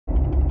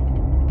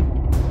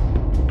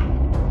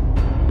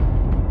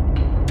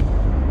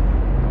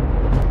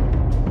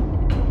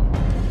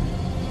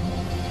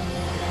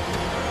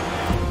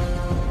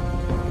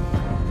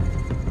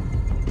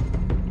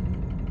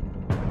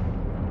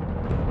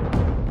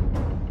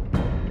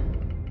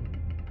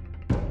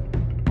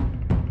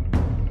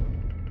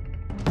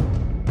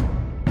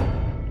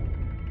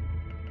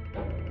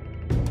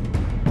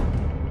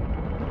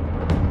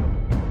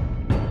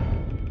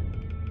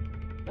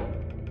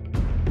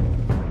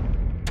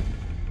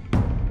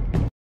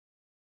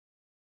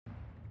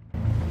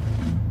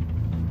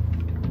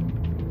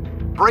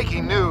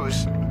breaking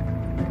news.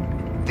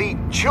 The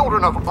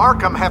children of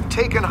Arkham have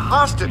taken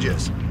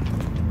hostages.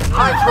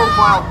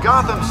 High-profile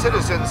Gotham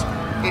citizens,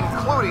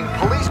 including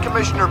Police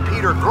Commissioner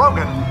Peter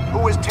Grogan, who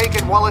was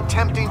taken while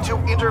attempting to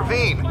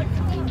intervene.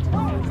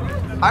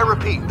 I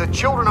repeat, the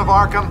children of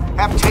Arkham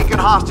have taken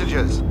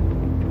hostages.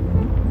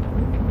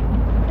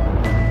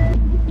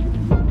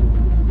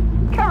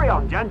 Carry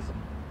on, gents.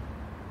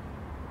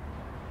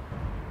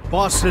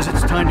 Boss says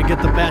it's time to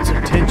get the Bat's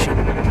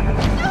attention.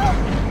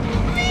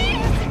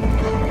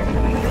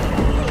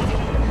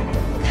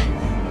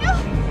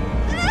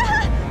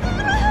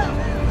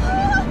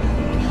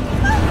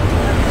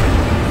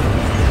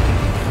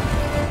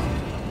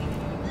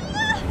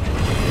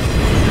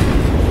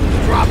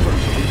 Drop her.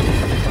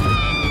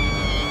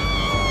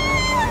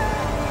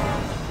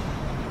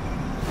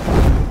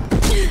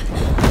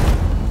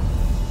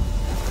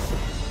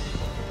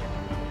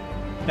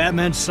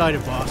 Batman's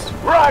sighted, boss.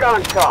 Right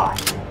on time.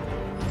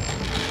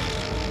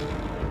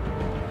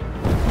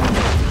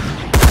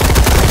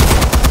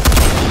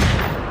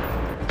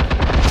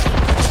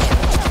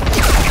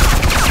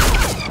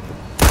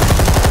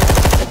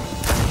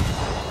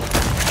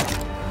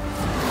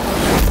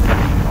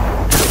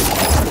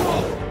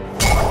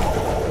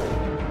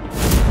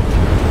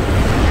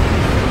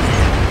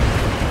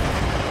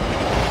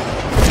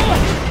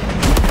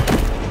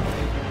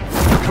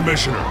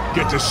 Commissioner,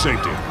 get to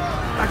safety.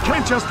 I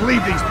can't just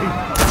leave these people.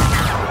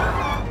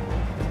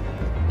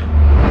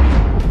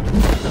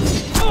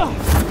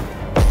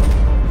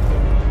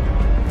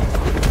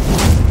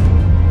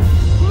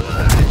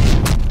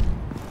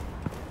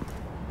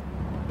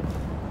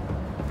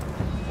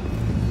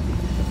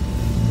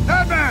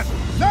 Batman!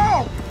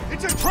 No!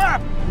 It's a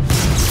trap!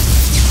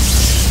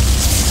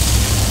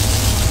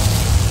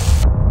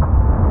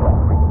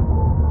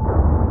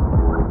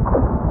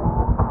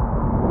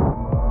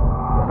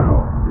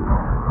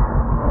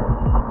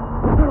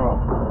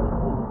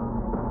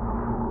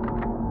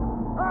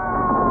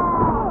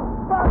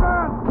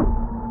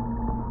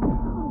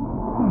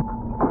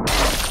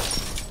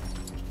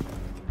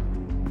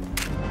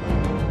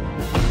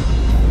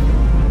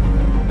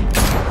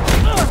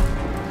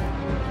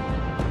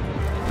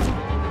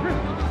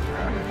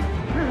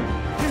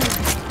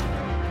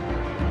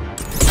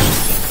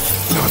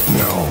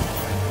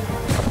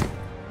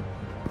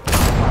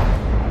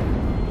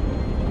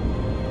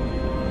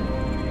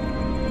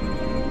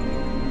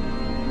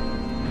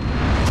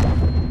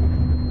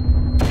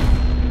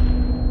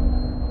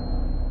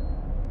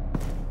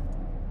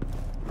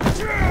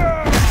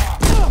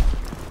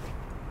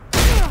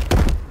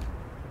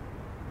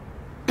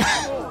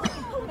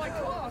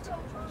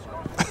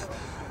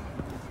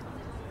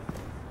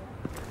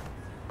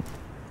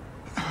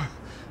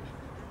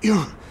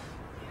 You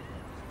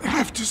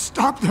have to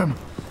stop them.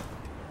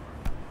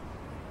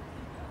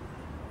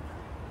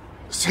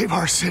 Save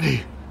our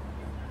city.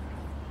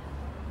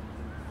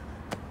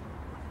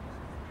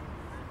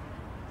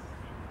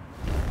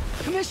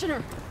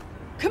 Commissioner!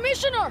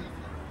 Commissioner!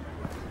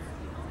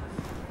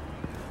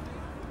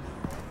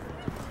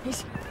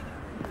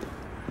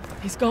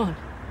 He's gone.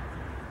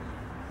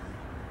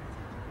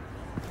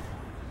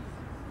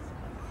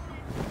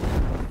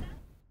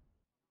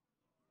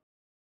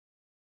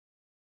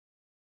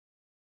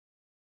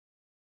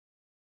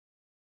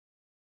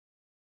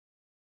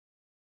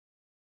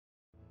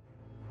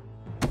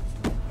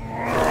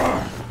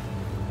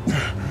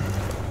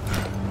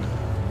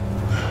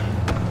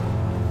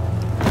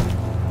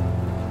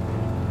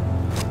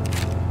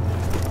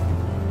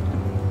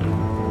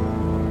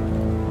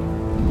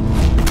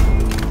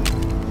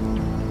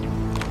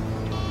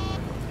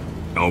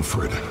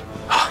 Alfred.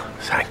 Oh,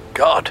 thank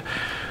God.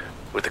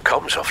 With the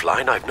comms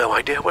offline, I've no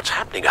idea what's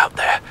happening out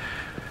there.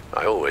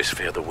 I always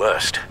fear the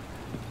worst.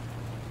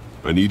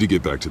 I need to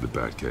get back to the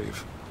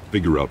Batcave.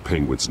 Figure out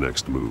Penguin's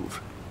next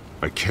move.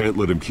 I can't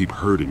let him keep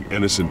hurting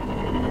innocent...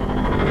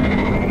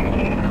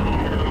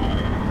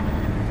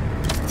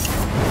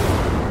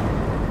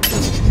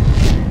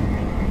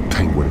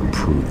 Penguin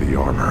improved the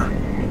armor.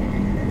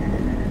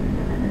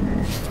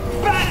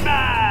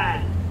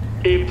 Batman!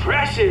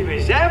 Impressive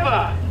as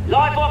ever!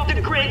 Life off the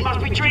grid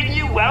must be treating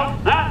you well,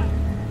 huh?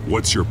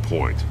 What's your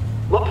point?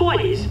 My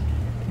point is,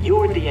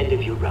 you're at the end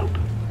of your rope.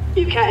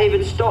 You can't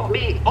even stop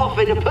me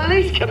offing a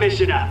police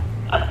commissioner.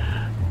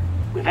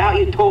 Without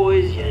your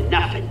toys, you're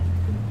nothing.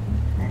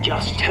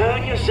 Just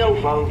turn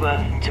yourself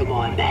over to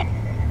my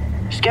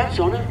men. Scouts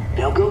on it,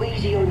 they'll go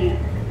easy on you.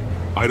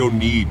 I don't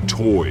need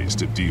toys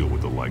to deal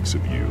with the likes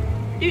of you.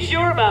 You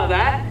sure about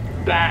that,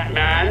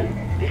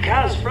 Batman?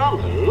 Because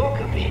from the look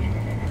of it,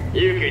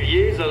 you could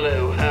use a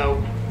little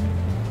help.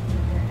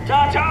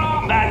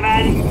 Ta-ta,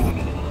 Batman!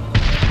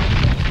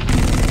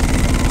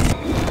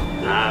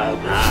 No,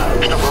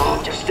 come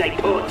on, just stay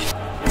put.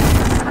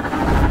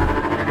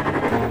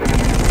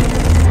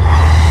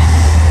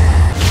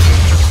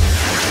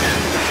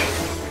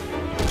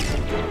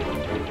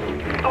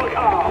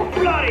 Oh,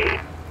 bloody!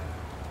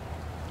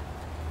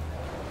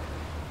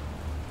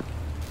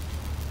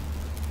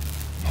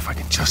 If I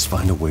can just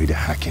find a way to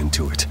hack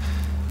into it,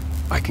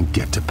 I can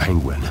get to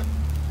Penguin.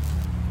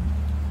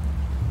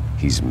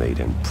 He's made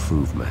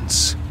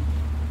improvements,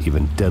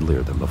 even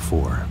deadlier than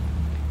before.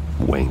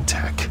 Wayne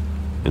Tech,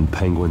 in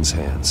Penguin's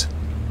hands.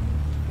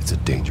 It's a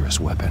dangerous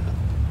weapon.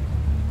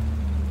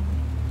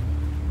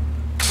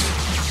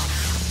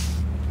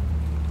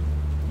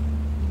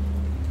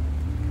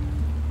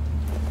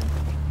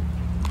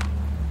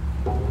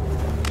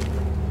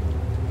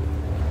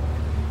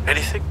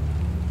 Anything?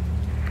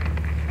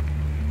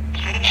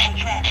 Setting up the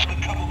tracks with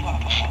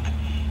Cobblepot.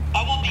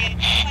 I want the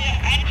entire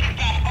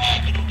anti-bat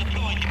arsenal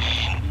deployed.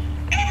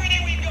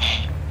 Everything we got.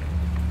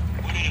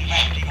 We need a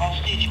fancy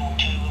hostage or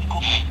two, of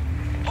course.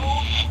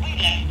 All we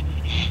left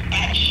is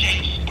bad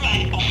shape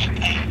splayed on the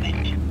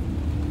pavement.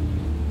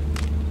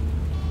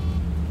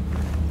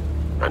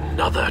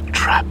 Another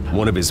trap.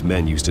 One of his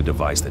men used a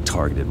device that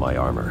targeted my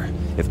armor.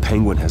 If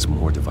Penguin has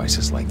more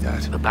devices like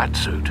that... The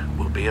batsuit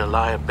will be a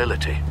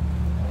liability.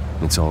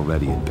 It's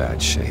already in bad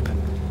shape.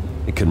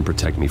 It couldn't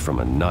protect me from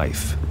a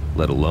knife,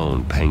 let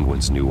alone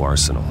Penguin's new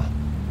arsenal.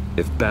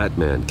 If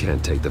Batman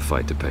can't take the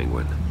fight to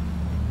Penguin,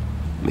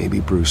 maybe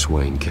Bruce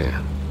Wayne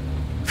can.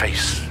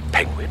 Face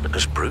Penguin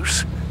as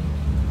Bruce?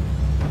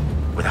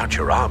 Without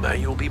your armor,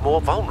 you'll be more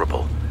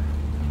vulnerable,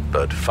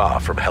 but far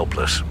from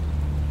helpless.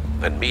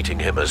 And meeting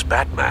him as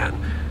Batman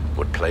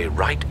would play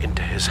right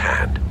into his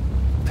hand.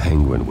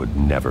 Penguin would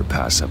never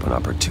pass up an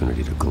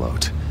opportunity to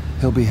gloat.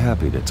 He'll be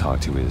happy to talk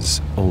to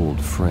his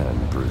old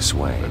friend, Bruce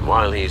Wayne. And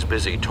while he's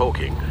busy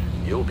talking,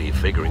 you'll be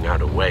figuring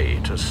out a way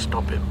to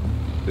stop him.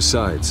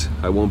 Besides,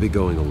 I won't be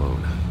going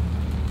alone.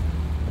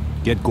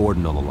 Get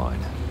Gordon on the line.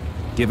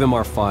 Give him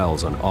our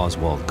files on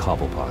Oswald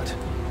Cobblepot.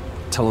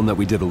 Tell him that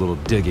we did a little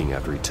digging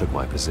after he took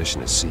my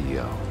position as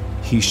CEO.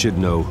 He should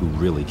know who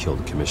really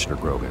killed Commissioner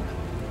Grogan,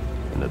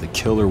 and that the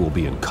killer will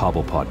be in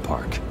Cobblepot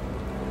Park.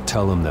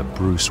 Tell him that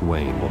Bruce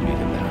Wayne will meet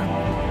him there.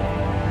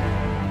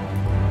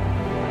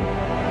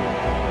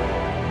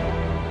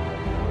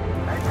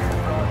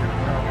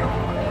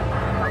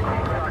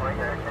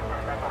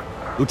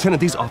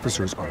 Lieutenant, these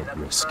officers are at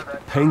risk.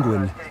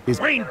 Penguin is...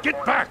 Wayne,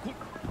 get back!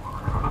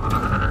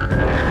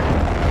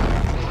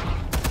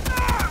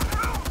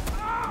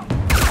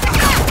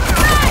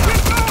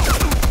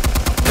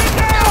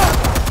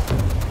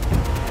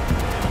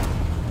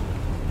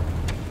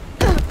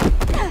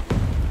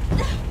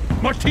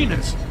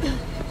 Martinez!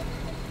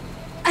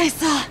 I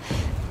saw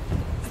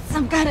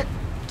some kind of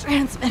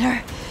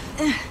transmitter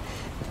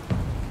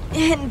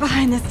hidden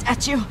behind the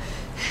statue.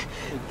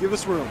 Give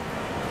us room.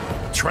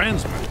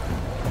 Transmitter?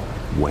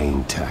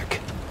 Wayne Tech.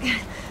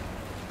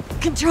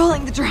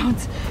 Controlling the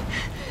drones.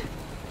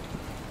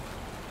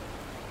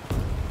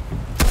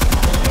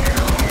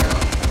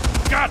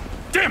 God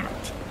damn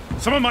it!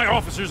 Some of my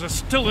officers are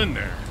still in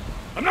there.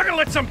 I'm not gonna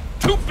let some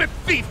two-bit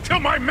thief kill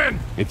my men!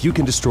 If you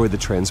can destroy the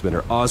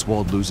transmitter,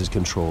 Oswald loses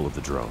control of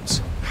the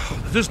drones.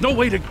 There's no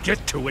way to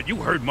get to it. You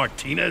heard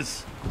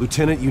Martinez.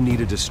 Lieutenant, you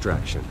need a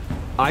distraction.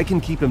 I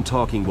can keep him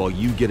talking while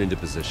you get into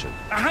position.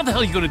 How the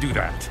hell are you gonna do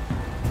that?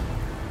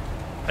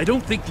 I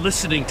don't think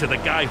listening to the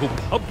guy who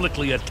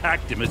publicly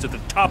attacked him is at the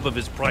top of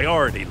his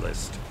priority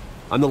list.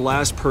 I'm the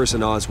last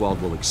person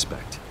Oswald will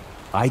expect.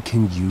 I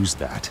can use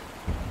that.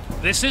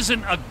 This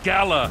isn't a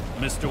gala,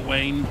 Mr.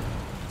 Wayne.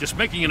 Just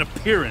making an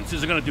appearance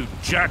isn't gonna do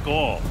jack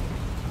all.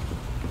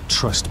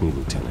 Trust me,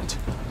 Lieutenant.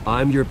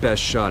 I'm your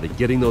best shot at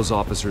getting those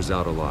officers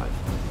out alive.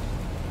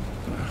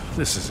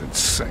 This is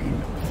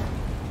insane.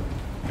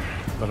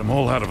 But I'm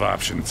all out of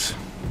options.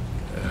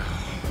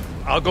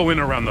 I'll go in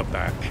around the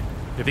back.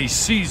 If he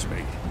sees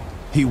me...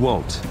 He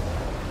won't.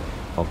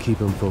 I'll keep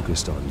him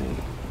focused on me.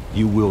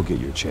 You will get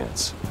your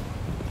chance.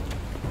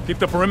 Keep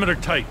the perimeter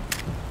tight.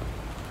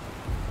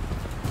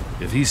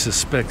 If he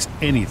suspects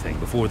anything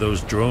before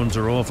those drones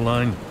are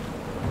offline,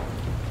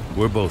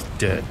 we're both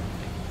dead.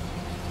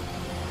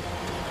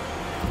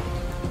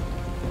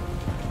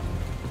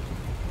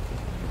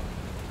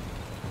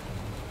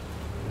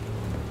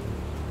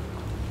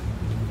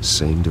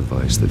 Same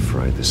device that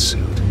fried the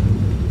suit.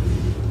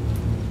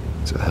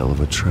 It's a hell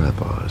of a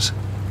trap, Oz.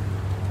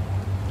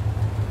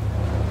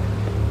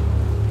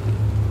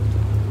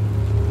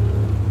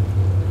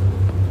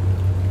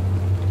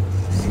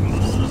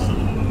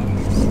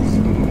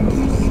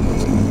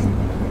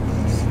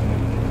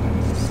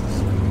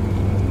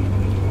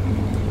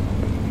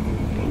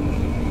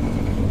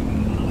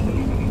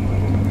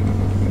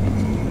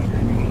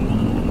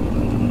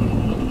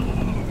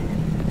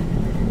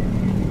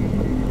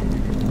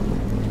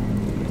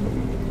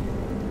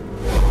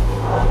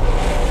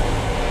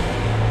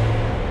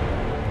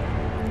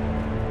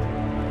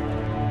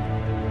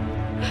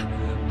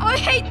 I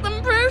hate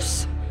them,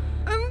 Bruce.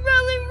 I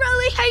really,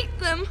 really hate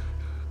them.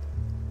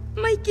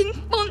 Making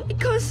fun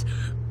because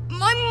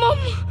my mum...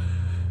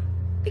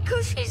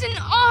 because she's in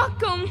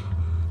Arkham.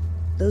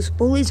 Those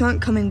bullies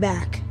aren't coming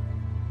back.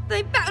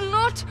 They better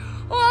not.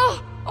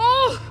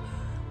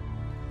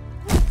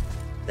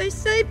 They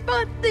say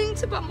bad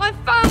things about my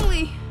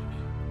family.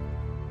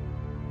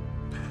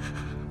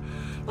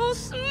 I'll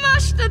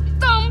smash the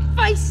dumb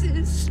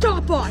faces.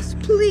 Stop us,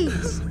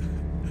 please.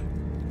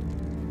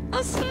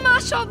 I'll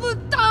smash all the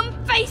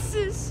damn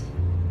faces.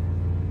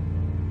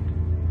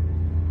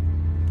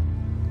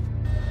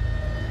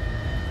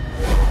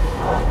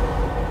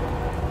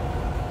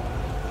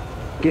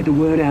 Get the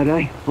word out,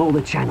 eh? All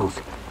the channels.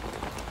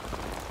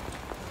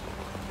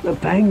 The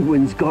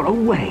Penguin's got a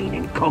Wayne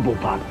in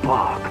Cobblepot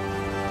Park.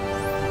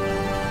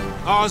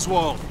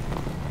 Oswald!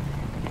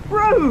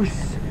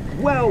 Bruce!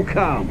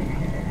 Welcome!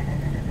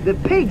 The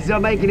pigs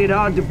are making it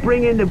hard to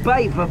bring in the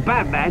bait for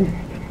Batman.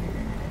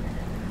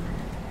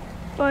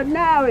 But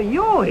now that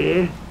you're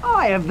here,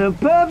 I have the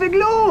perfect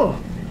lure!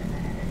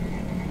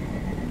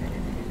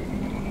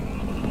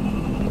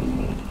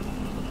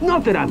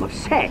 Not that I'm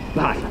upset,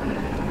 but...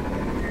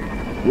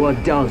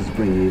 what does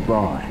bring you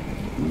by?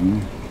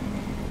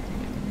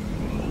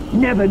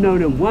 Never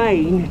known a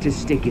Wayne to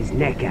stick his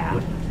neck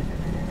out.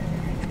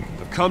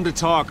 I've come to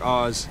talk,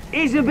 Oz.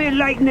 It's a bit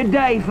late in the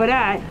day for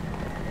that.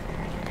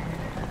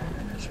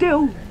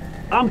 Still,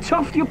 I'm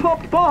chuffed you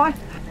popped by.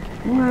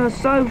 Well,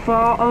 so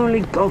far,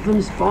 only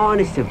Gotham's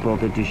finest have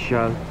bothered to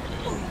show.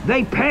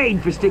 They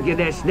paid for sticking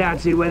their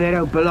snouts in where they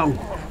don't belong.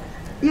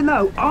 You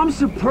know, I'm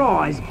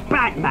surprised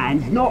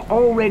Batman's not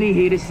already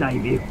here to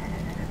save you.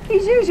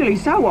 He's usually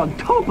so on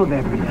top of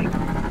everything.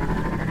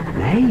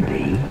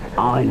 Maybe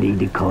I need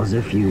to cause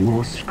a few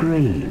more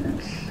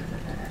screams.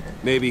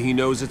 Maybe he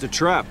knows it's a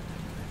trap.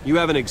 You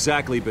haven't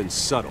exactly been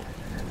subtle.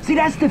 See,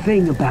 that's the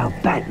thing about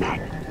Batman.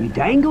 You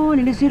dangle an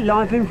innocent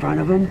life in front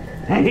of him,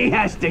 and he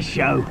has to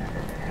show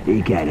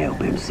he can't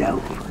help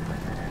himself.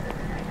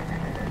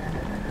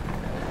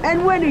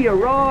 And when he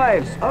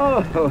arrives,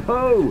 oh ho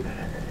ho!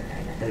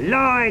 The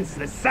lights,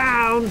 the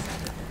sounds,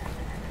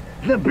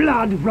 the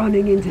blood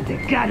running into the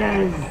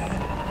gutters.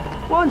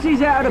 Once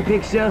he's out of the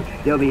picture,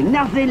 there'll be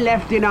nothing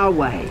left in our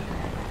way.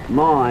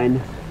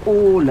 Mine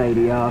or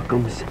Lady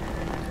Arkham's.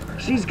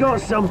 She's got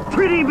some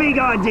pretty big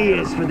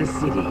ideas for the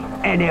city,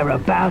 and they're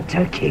about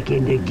to kick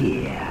into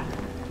gear.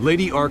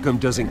 Lady Arkham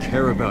doesn't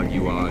care about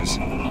you, Oz.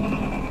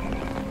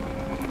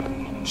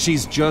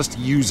 She's just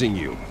using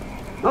you.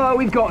 Oh,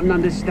 we've got an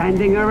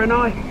understanding, her and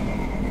I.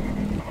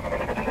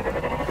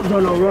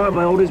 Done all right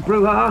by all this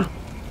brouhaha.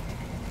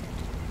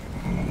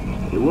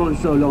 It wasn't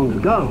so long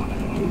ago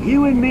that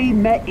you and me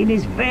met in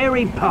this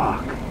very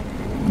park.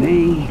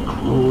 Me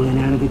crawling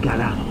out of the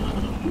gutter.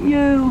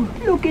 You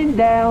looking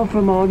down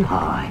from on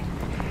high.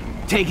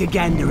 Take a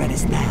gander at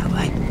us now,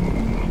 eh?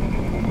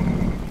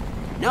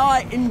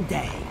 Night and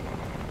day.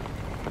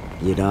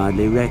 You'd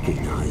hardly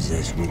recognize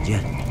us, would you?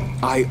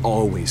 I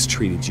always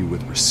treated you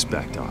with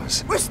respect,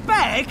 Oz.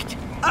 Respect?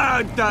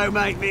 Oh, don't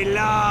make me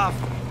laugh.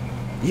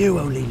 You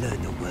only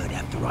learned the word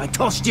after I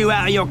tossed you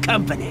out of your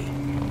company.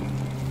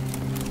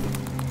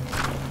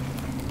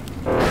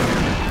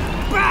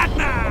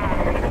 Batman!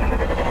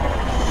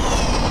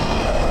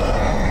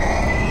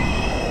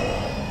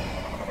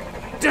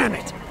 Damn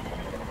it!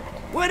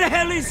 Where the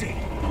hell is he?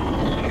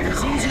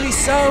 He's usually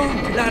so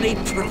bloody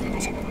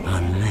prompt.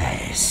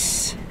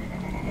 Unless...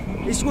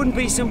 this wouldn't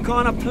be some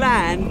kind of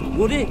plan,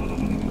 would it?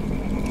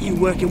 You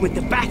working with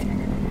the Bat?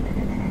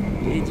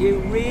 Did you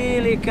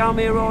really come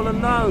here all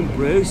alone,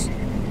 Bruce?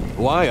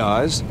 Why,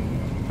 Oz?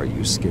 Are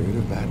you scared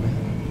of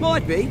Batman?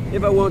 Might be,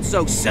 if I weren't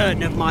so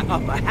certain of my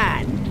upper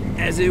hand,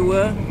 as it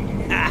were.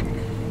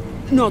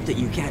 Not that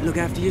you can't look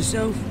after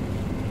yourself.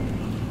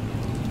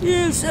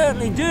 You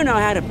certainly do know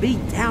how to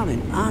beat down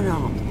an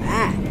unarmed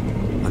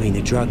man. I mean,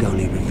 the drug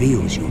only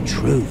reveals your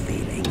true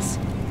feelings.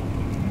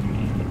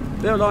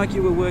 Felt like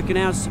you were working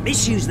out some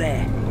issues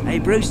there, eh,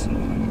 Bruce?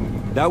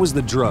 That was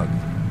the drug,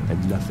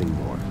 and nothing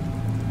more.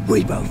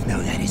 We both know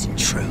that isn't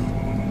true.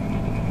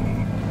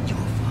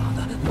 Your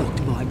father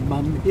locked my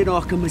mum in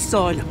Arkham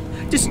Asylum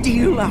to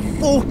steal a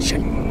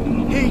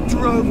fortune. He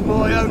drove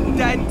my own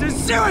dad to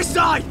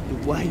suicide! The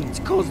Waynes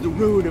caused the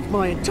ruin of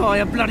my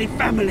entire bloody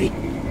family.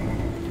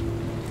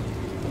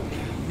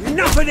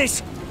 Enough of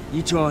this!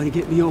 You trying to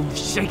get me all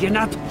shaken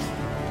up?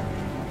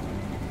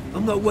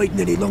 I'm not waiting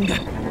any longer.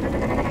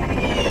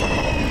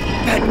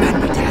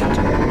 Batman be damned.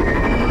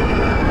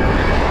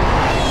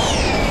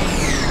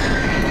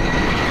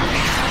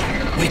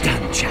 We're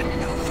done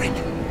chatting, old friend.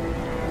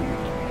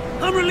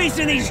 I'm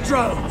releasing these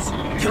drones.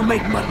 You'll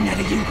make mutton out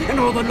of you and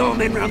all the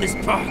lawmen around this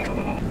park.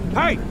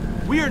 Hey!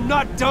 We are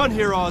not done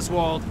here,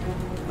 Oswald.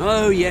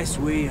 Oh, yes,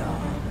 we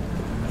are.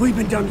 We've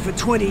been done for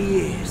 20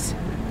 years.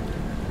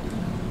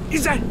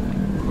 Is that...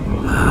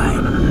 I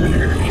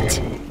knew it.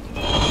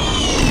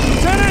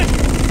 Lieutenant!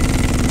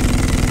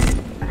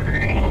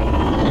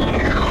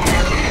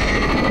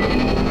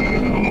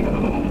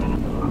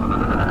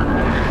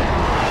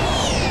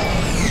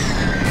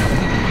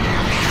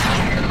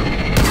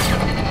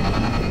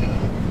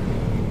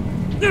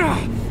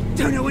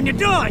 Don't know when you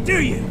die,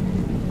 do you?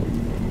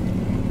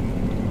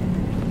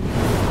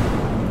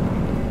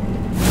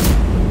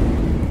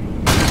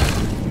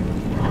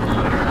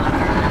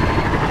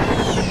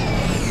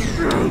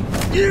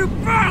 You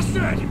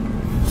bastard!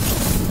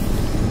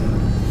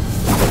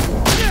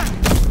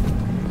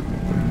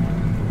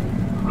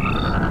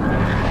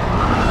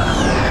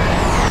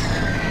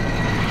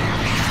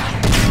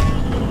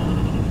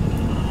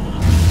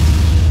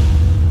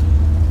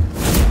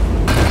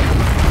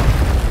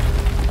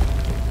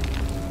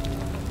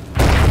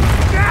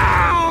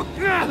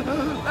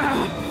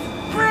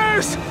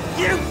 Bruce!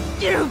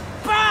 You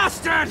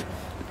bastard!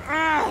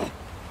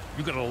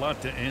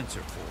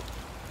 answer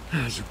for.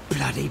 Oh, you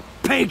bloody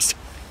pigs!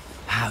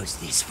 How's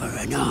this for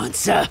an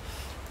answer?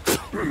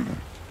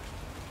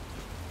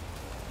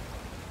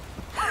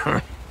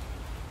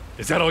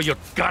 Is that all you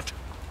got?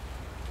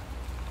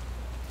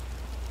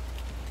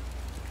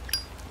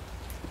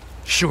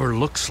 Sure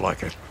looks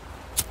like it.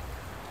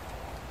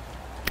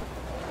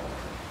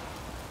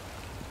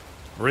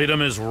 Read him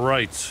his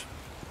rights.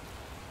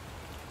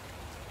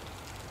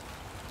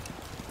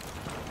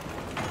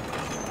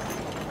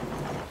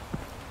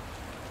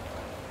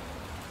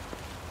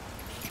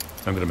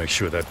 I'm gonna make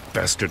sure that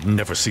bastard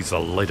never sees the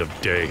light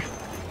of day.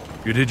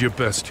 You did your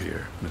best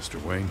here,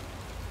 Mr. Wayne.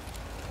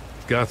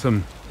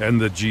 Gotham and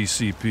the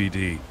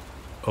GCPD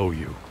owe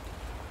you.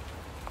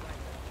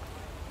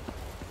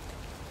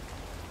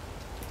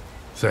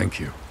 Thank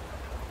you.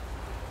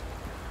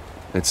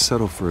 Let's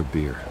settle for a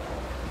beer.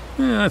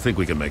 Yeah, I think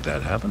we can make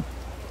that happen.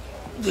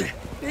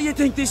 You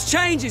think this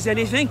changes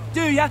anything,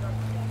 do ya?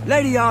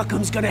 Lady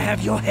Arkham's gonna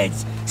have your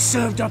heads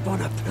served up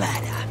on a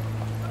platter.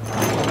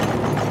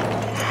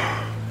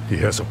 He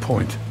has a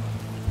point.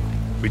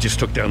 We just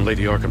took down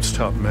Lady Arkham's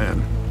top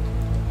man.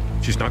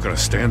 She's not gonna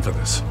stand for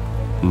this.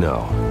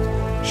 No,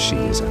 she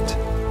isn't.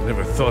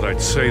 Never thought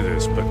I'd say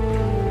this, but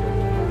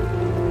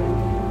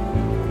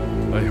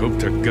I hope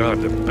to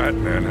God that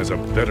Batman has a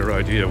better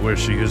idea where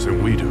she is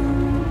than we do.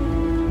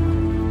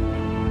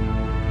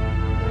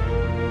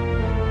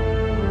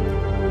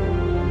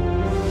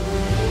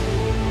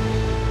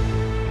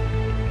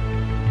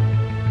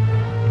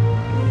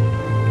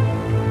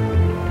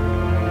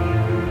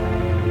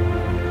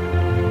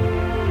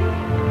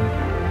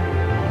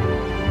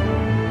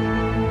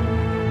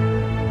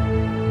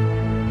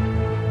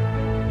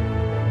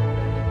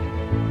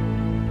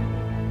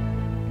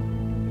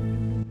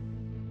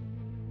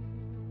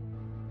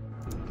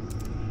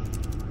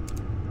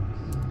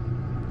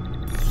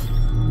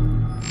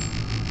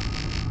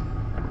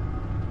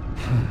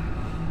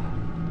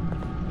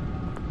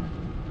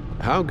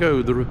 How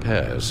go the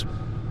repairs?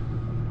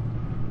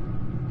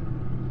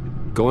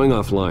 Going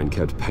offline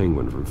kept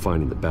Penguin from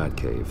finding the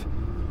Batcave,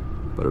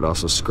 but it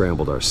also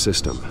scrambled our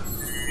system.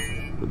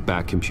 The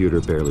Bat computer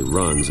barely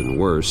runs, and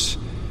worse,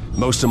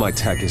 most of my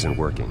tech isn't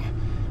working.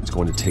 It's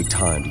going to take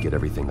time to get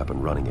everything up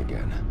and running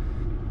again.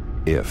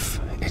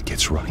 If it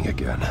gets running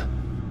again.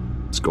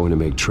 It's going to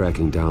make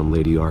tracking down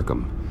Lady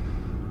Arkham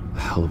a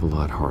hell of a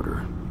lot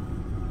harder.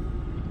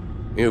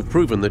 You've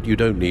proven that you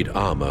don't need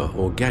armor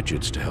or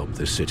gadgets to help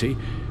this city.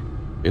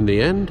 In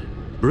the end,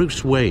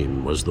 Bruce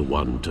Wayne was the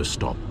one to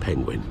stop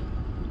Penguin.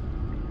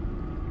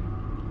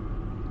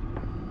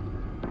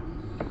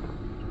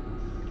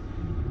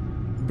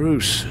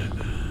 Bruce,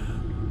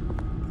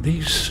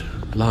 these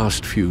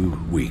last few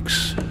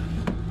weeks,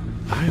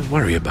 I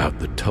worry about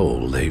the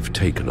toll they've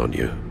taken on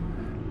you.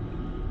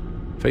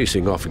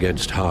 Facing off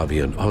against Harvey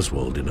and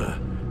Oswald in a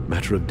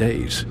matter of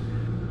days.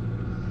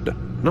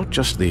 Not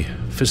just the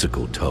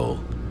physical toll.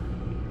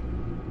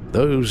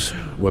 Those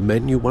were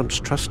men you once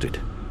trusted.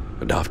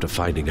 And after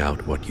finding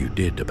out what you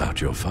did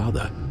about your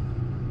father,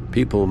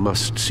 people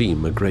must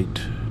seem a great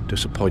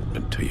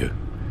disappointment to you.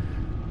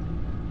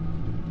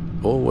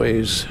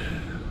 Always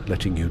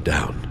letting you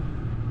down.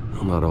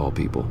 Well, not all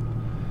people.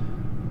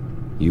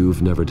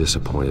 You've never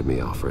disappointed me,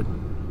 Alfred.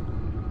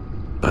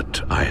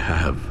 But I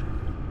have.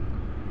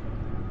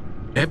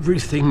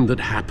 Everything that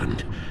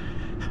happened,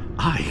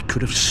 I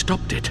could have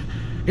stopped it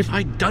if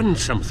I'd done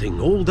something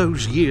all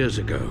those years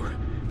ago.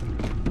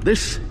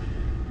 This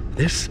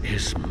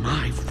is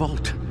my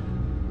fault.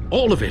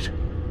 All of it.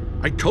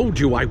 I told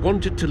you I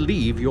wanted to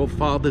leave your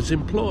father's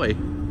employ.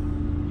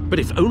 But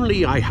if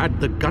only I had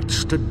the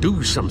guts to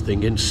do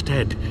something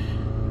instead.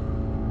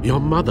 Your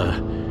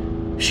mother,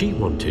 she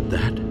wanted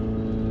that.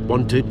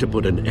 Wanted to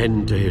put an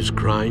end to his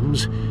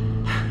crimes.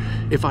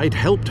 If I'd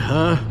helped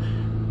her,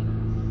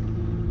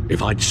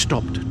 if I'd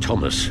stopped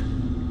Thomas,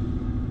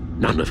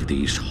 none of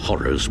these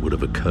horrors would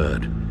have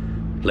occurred.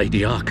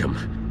 Lady Arkham,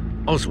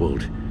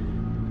 Oswald,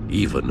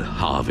 even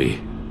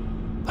Harvey.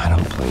 I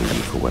don't blame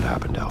you for what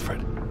happened,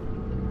 Alfred.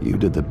 You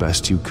did the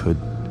best you could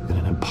in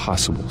an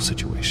impossible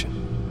situation.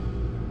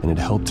 And it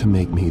helped to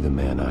make me the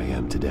man I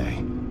am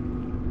today.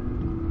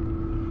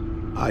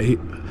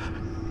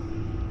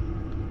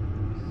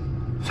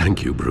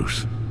 Thank you,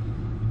 Bruce.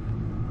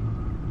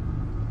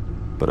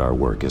 But our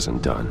work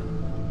isn't done.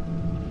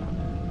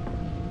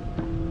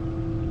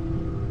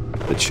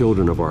 The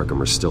children of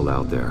Arkham are still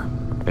out there,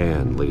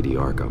 and Lady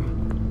Arkham.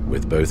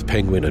 With both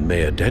Penguin and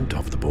Mayor Dent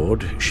off the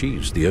board,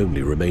 she's the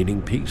only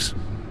remaining piece.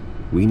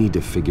 We need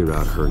to figure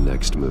out her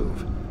next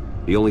move.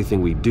 The only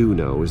thing we do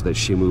know is that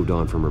she moved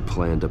on from her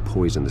plan to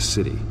poison the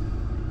city.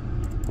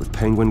 With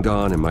Penguin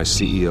gone and my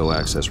CEO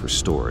access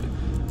restored,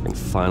 I can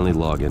finally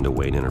log into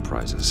Wayne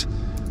Enterprises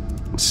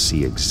and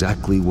see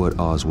exactly what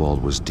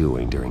Oswald was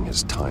doing during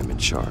his time in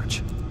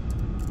charge.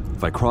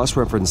 If I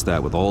cross-reference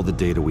that with all the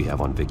data we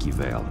have on Vicky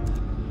Vale,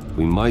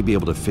 we might be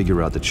able to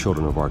figure out the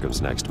Children of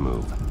Arkham's next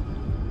move.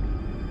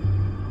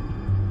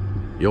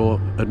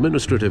 Your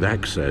administrative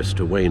access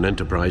to Wayne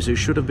Enterprises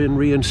should have been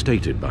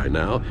reinstated by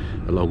now,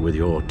 along with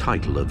your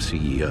title of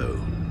CEO.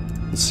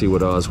 Let's see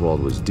what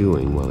Oswald was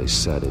doing while he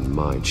sat in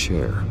my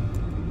chair.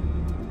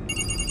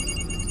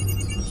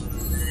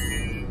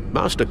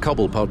 Master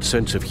Cobblepot's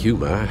sense of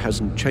humor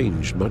hasn't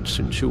changed much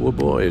since you were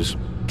boys.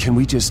 Can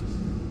we just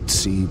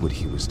see what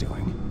he was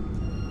doing?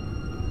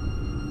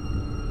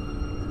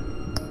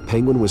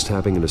 Penguin was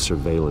tapping into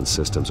surveillance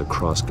systems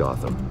across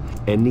Gotham.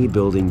 Any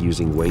building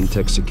using Wayne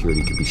Tech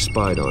security could be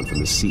spied on from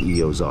the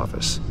CEO's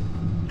office.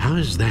 How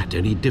is that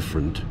any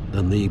different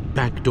than the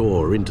back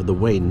door into the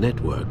Wayne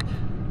network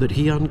that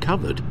he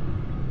uncovered?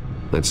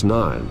 It's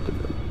not.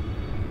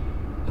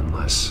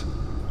 Unless...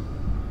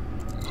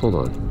 Hold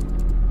on.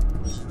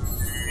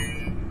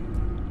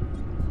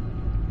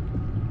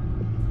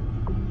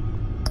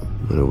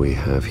 What do we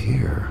have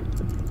here?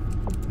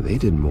 They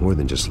did more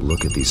than just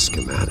look at these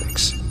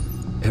schematics.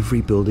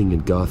 Every building in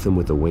Gotham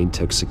with a Wayne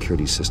Tech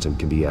security system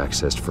can be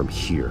accessed from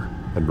here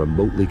and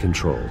remotely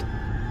controlled.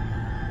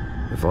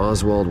 If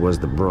Oswald was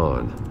the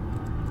brawn,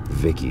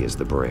 Vicky is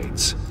the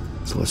brains.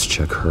 So let's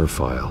check her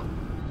file.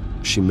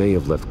 She may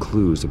have left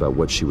clues about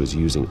what she was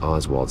using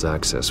Oswald's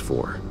access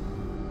for.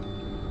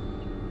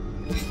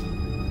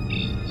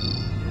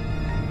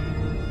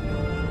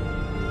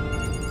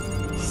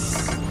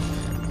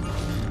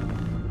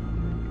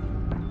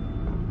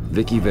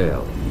 Vicky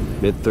Vale,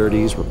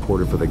 mid-30s,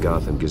 reporter for the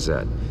Gotham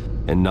Gazette,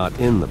 and not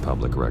in the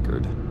public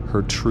record,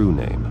 her true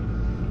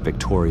name,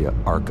 Victoria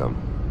Arkham.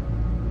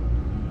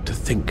 To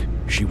think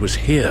she was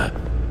here,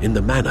 in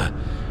the manor.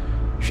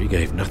 She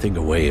gave nothing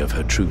away of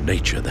her true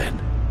nature then.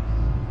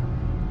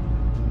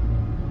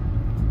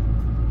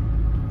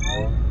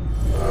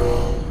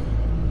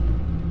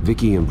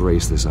 Vicky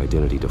embraced this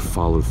identity to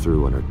follow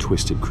through on her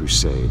twisted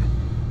crusade.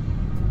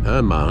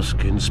 Her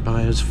mask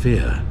inspires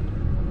fear.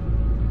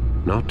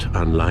 Not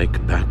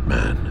unlike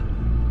Batman.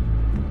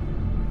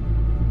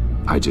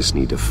 I just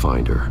need to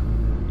find her.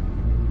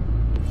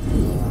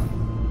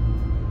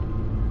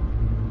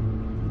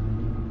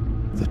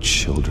 The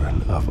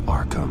Children of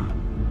Arkham.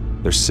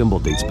 Their symbol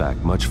dates back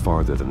much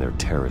farther than their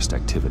terrorist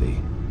activity.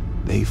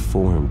 They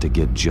formed to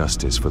get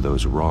justice for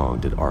those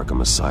wronged at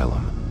Arkham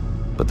Asylum.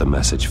 But the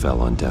message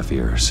fell on deaf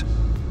ears.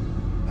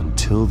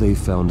 Until they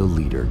found a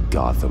leader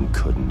Gotham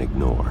couldn't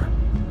ignore.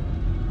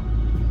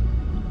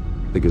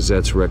 The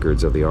Gazette's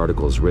records of the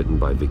articles written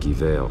by Vicky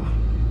Vale.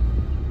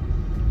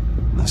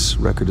 This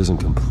record isn't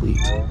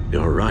complete.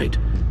 You're right.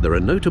 There are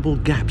notable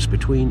gaps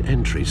between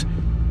entries.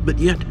 But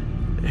yet,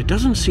 it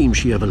doesn't seem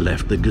she ever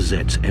left the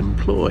Gazette's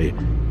employ.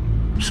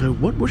 So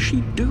what was she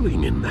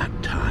doing in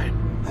that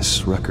time?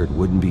 This record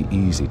wouldn't be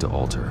easy to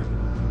alter.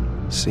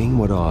 Seeing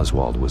what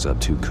Oswald was up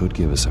to could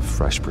give us a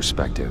fresh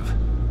perspective.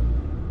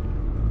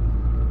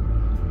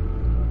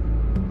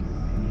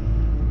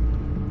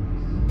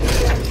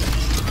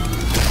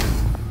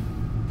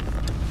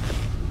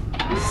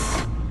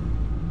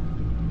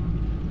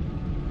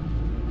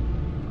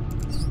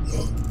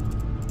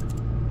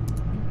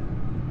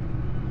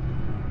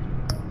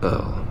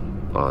 Oh,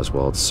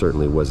 Oswald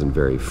certainly wasn't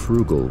very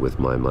frugal with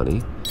my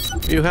money.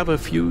 You have a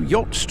few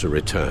yachts to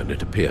return,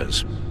 it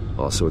appears.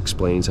 Also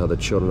explains how the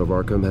Children of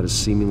Arkham had a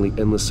seemingly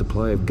endless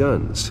supply of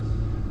guns.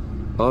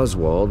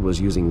 Oswald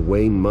was using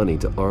Wayne money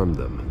to arm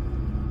them.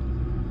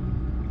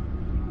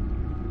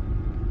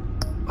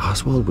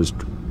 Oswald was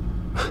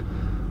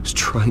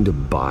trying to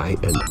buy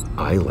an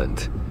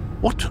island.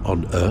 What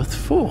on earth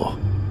for?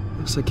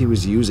 Looks like he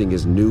was using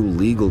his new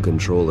legal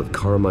control of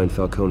Carmine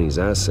Falcone's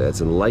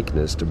assets and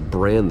likeness to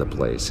brand the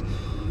place.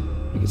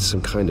 Like it's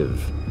some kind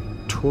of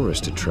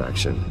tourist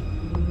attraction.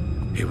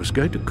 He was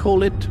going to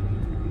call it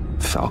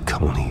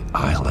Falcone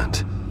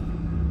Island.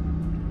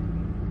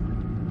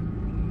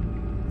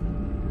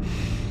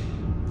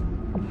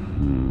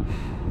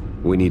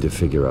 We need to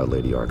figure out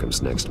Lady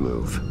Arkham's next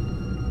move.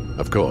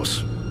 Of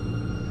course.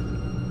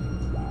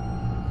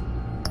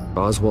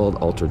 Oswald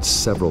altered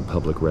several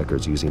public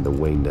records using the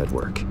Wayne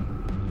network.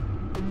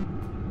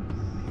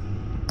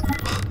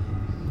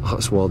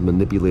 Oswald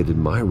manipulated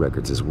my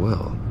records as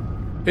well.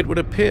 It would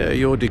appear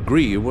your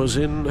degree was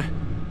in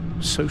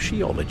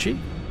sociology?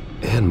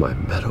 And my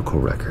medical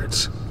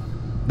records.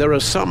 There are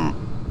some,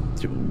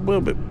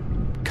 well,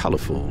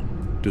 colorful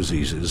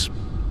diseases.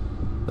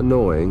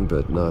 Annoying,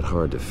 but not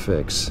hard to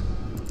fix.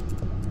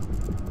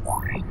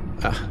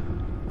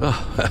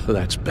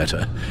 That's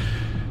better.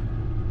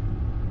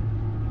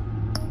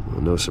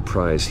 Well, no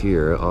surprise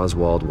here,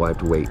 Oswald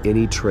wiped away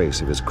any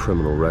trace of his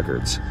criminal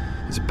records.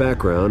 His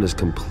background is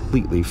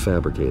completely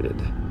fabricated.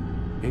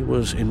 He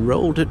was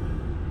enrolled at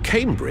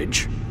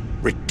Cambridge?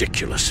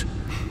 Ridiculous.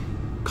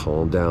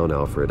 Calm down,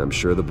 Alfred. I'm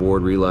sure the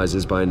board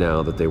realizes by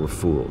now that they were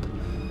fooled.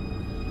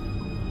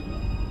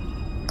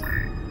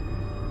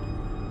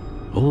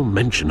 All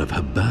mention of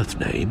her birth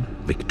name,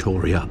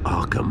 Victoria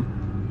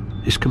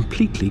Arkham, is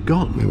completely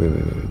gone.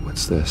 Wait.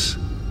 What's this?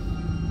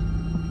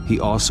 He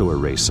also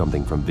erased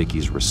something from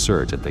Vicky's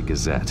research at the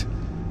Gazette.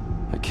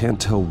 I can't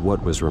tell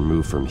what was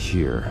removed from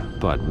here,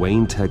 but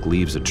Wayne Tech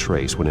leaves a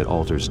trace when it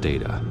alters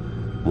data.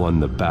 One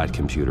the Bat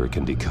computer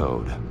can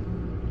decode.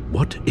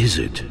 What is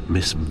it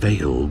Miss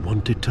Vale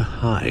wanted to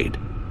hide?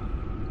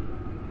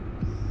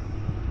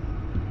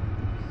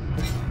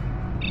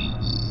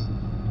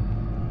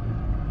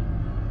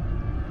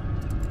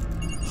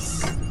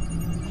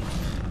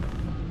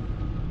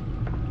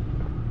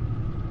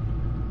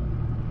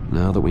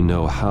 Now that we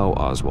know how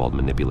Oswald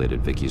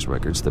manipulated Vicky's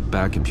records, the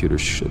Bat computer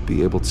should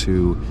be able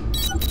to...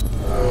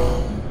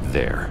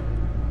 There.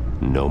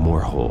 No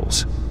more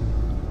holes.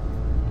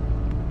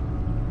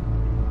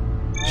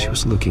 She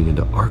was looking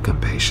into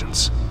Arkham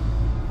patients,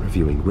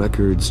 reviewing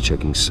records,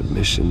 checking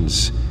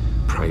submissions,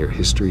 prior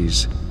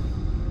histories.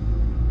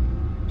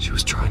 She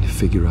was trying to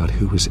figure out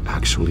who was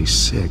actually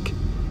sick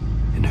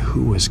and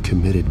who was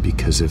committed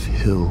because of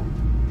Hill,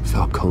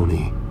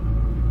 Falcone,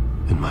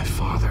 and my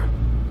father.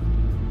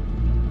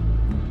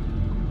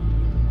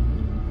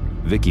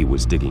 Vicky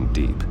was digging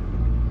deep.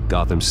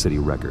 Gotham City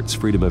records,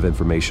 Freedom of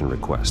Information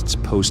requests,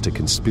 posts to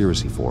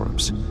conspiracy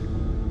forums.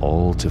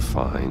 All to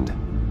find...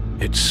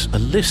 It's a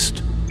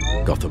list.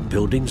 Gotham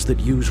buildings that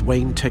use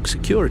Wayne Tech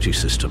security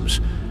systems.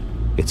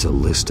 It's a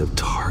list of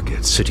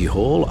targets. City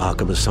Hall,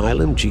 Arkham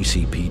Asylum,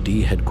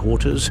 GCPD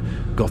headquarters,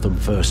 Gotham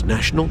First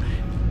National.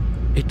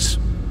 It's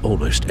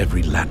almost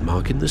every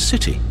landmark in the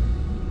city.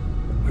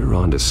 We're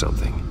onto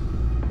something.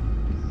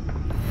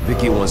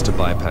 Vicky wants to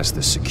bypass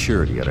the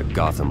security at a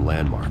Gotham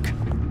landmark.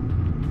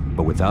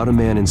 But without a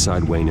man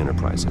inside Wayne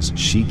Enterprises,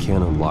 she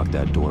can't unlock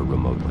that door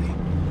remotely.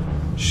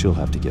 She'll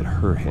have to get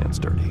her hands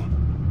dirty.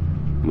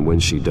 And when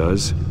she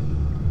does,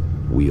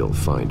 we'll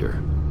find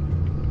her.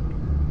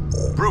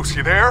 Bruce,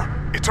 you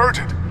there? It's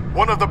urgent.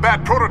 One of the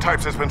Bat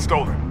prototypes has been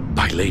stolen.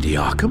 By Lady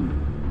Arkham?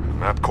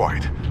 Not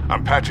quite.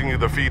 I'm patching you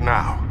the feed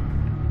now.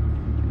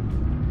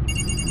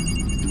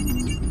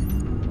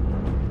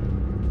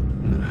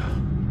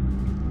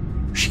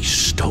 She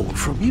stole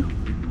from you?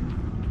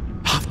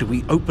 After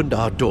we opened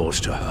our doors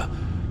to her?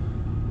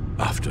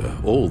 After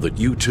all that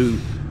you two...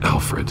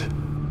 Alfred.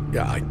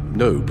 Yeah, I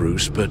know,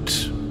 Bruce, but...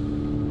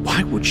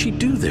 why would she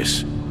do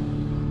this?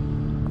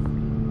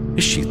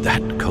 Is she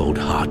that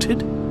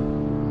cold-hearted?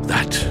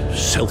 That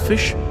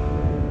selfish?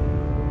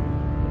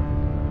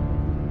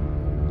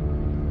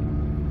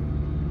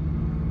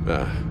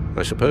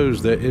 I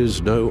suppose there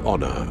is no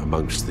honor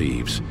amongst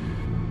thieves.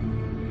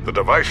 The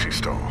device she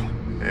stole,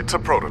 it's a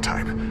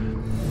prototype.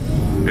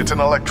 It's an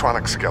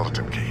electronic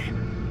skeleton key.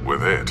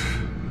 With it,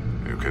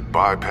 you could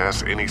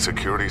bypass any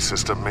security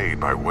system made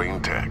by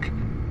Wayne Tech.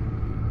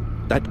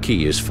 That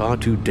key is far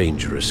too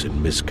dangerous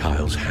in Miss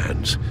Kyle's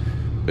hands,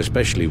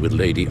 especially with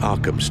Lady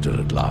Arkham still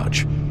at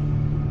large.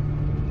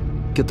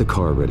 Get the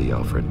car ready,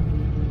 Alfred.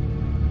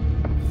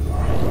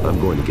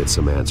 I'm going to get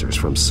some answers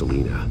from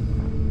Selina.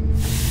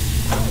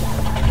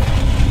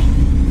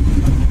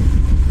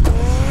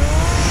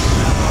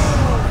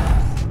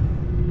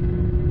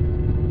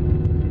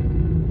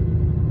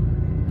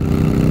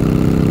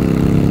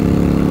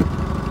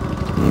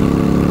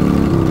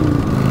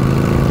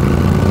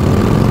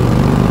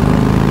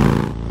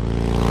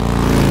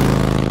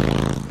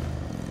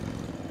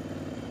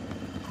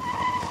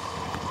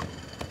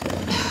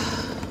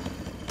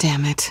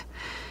 Damn it.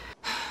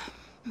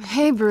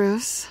 Hey,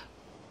 Bruce.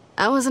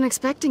 I wasn't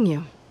expecting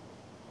you.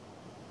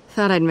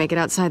 Thought I'd make it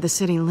outside the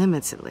city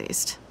limits, at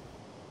least.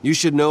 You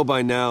should know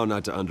by now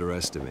not to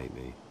underestimate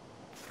me.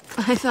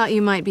 I thought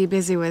you might be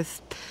busy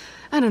with,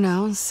 I don't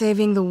know,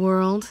 saving the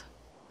world.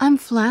 I'm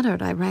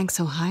flattered I rank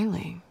so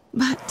highly.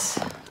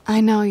 But I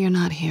know you're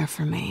not here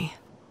for me,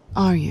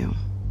 are you?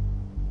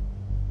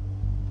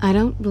 I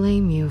don't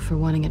blame you for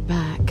wanting it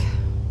back.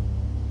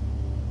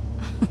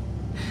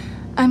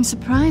 I'm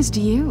surprised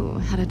you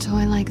had a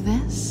toy like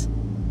this.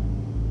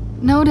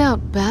 No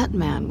doubt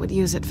Batman would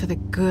use it for the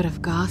good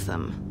of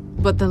Gotham,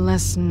 but the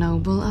less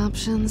noble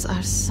options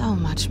are so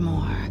much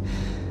more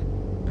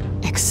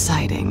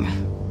exciting.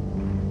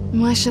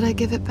 Why should I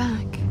give it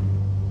back?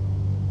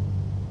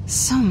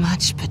 So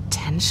much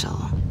potential.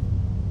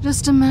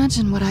 Just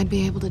imagine what I'd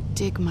be able to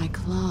dig my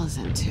claws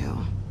into.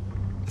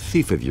 A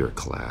thief of your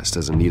class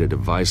doesn't need a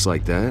device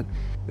like that.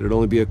 It'd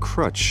only be a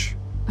crutch.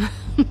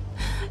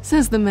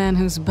 Says the man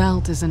whose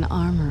belt is an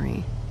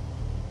armory.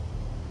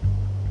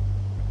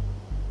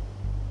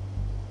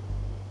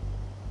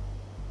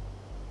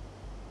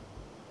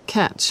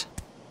 Catch.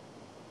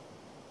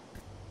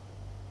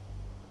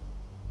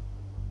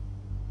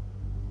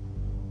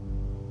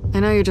 I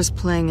know you're just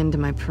playing into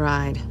my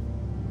pride,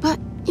 but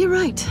you're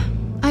right.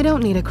 I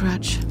don't need a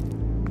crutch.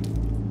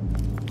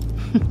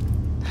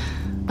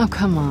 Oh,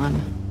 come on.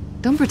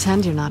 Don't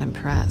pretend you're not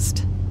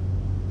impressed.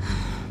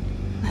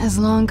 As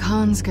long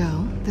cons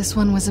go, this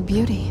one was a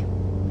beauty.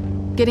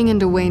 Getting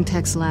into Wayne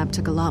Tech's lab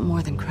took a lot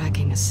more than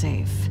cracking a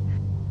safe.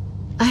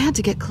 I had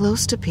to get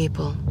close to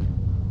people.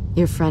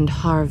 Your friend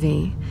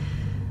Harvey.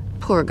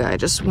 Poor guy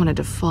just wanted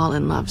to fall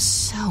in love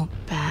so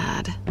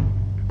bad.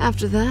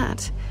 After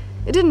that,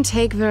 it didn't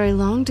take very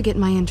long to get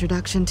my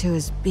introduction to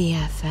his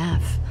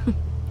BFF.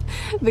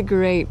 The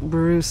great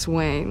Bruce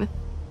Wayne.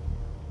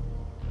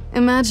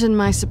 Imagine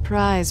my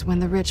surprise when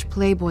the rich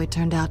playboy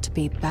turned out to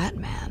be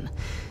Batman.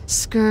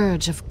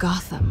 Scourge of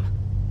Gotham.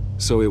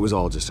 So it was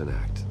all just an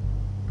act.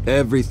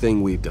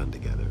 Everything we've done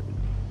together.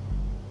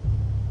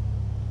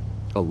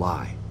 A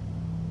lie.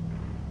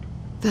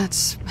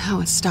 That's how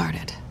it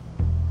started.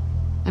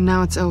 And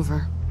now it's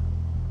over.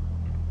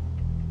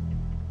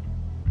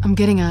 I'm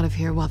getting out of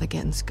here while the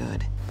getting's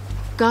good.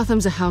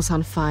 Gotham's a house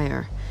on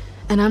fire,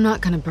 And I'm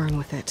not gonna burn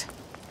with it.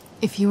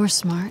 If you were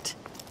smart,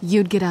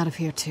 you'd get out of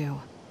here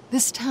too.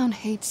 This town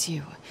hates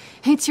you.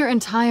 Hates your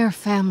entire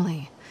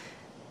family.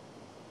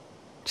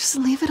 Just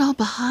leave it all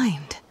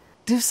behind.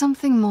 Do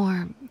something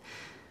more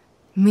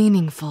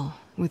meaningful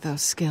with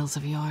those skills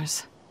of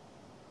yours.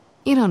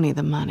 You don't need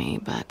the money,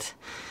 but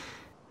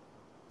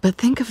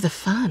think of the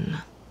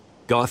fun.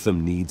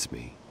 Gotham needs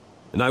me,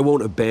 and I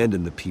won't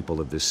abandon the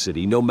people of this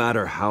city, no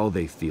matter how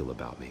they feel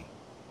about me.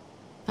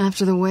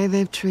 After the way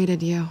they've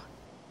treated you,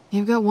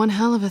 you've got one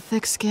hell of a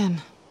thick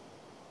skin.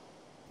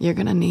 You're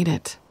gonna need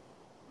it.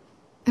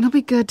 It'll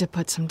be good to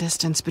put some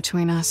distance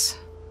between us.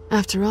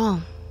 After all,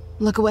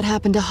 look at what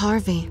happened to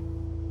Harvey.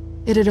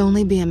 It'd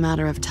only be a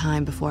matter of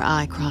time before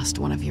I crossed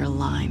one of your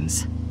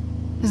lines.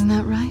 Isn't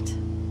that right?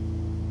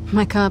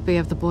 My copy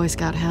of the Boy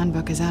Scout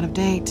Handbook is out of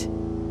date.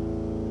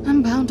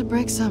 I'm bound to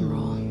break some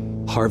rule.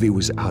 Harvey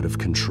was out of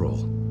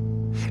control,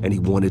 and he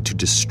wanted to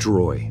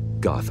destroy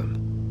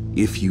Gotham.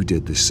 If you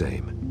did the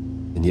same,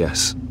 and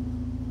yes,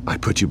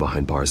 I'd put you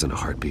behind bars in a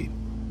heartbeat.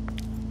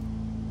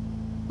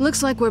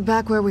 Looks like we're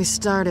back where we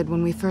started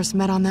when we first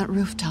met on that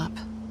rooftop.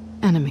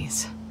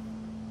 Enemies.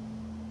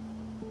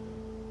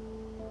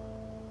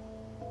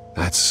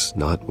 That's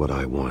not what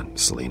I want,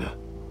 Selina.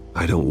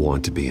 I don't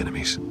want to be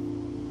enemies.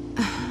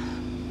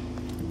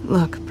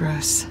 Look,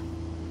 Bruce.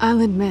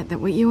 I'll admit that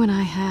what you and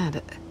I had,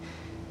 it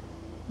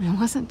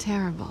wasn't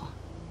terrible.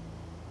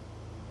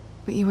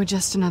 But you were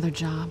just another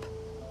job.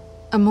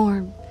 A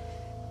more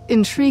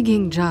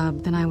intriguing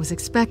job than I was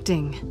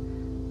expecting.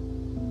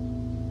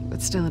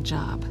 But still a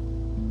job.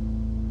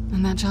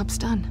 And that job's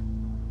done.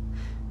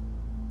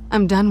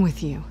 I'm done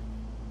with you.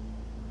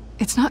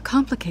 It's not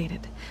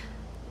complicated.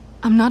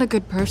 I'm not a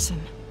good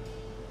person.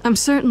 I'm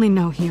certainly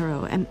no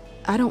hero, and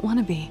I don't want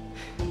to be.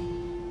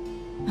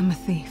 I'm a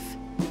thief.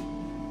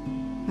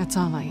 That's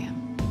all I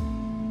am.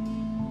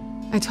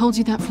 I told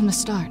you that from the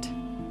start.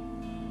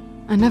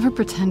 I never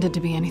pretended to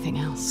be anything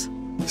else.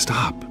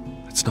 Stop.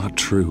 It's not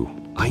true.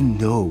 I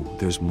know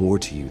there's more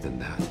to you than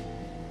that.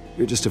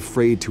 You're just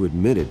afraid to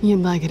admit it. You'd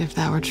like it if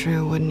that were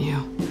true, wouldn't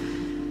you?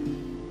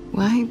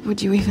 Why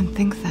would you even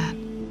think that?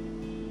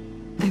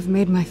 I've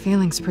made my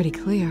feelings pretty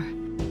clear.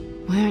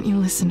 Why aren't you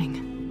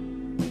listening?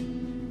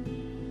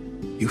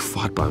 You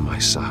fought by my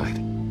side,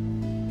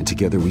 and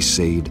together we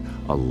saved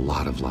a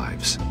lot of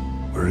lives.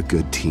 We're a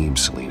good team,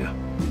 Selina.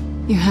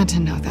 You had to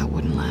know that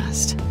wouldn't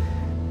last.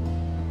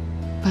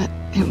 But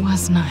it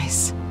was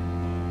nice.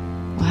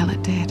 While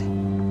it did.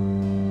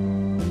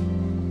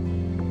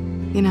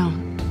 You know,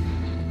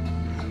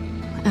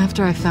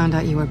 after I found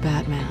out you were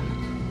Batman,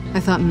 I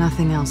thought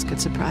nothing else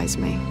could surprise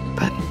me.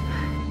 But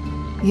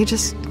you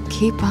just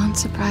keep on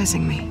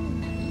surprising me.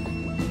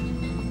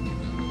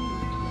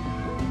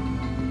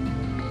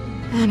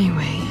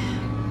 Anyway.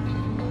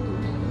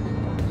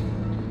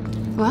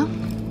 Well,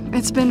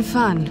 it's been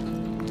fun.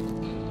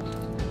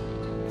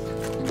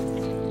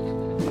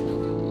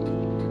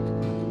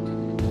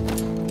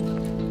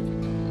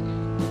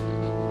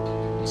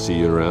 See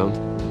you around?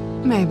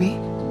 Maybe.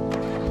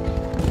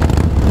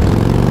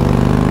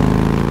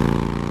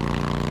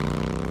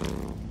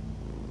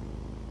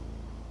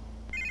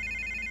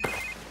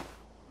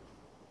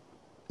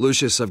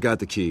 Lucius, I've got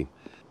the key.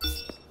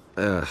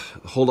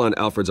 Hold on,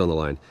 Alfred's on the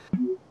line.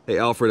 Hey,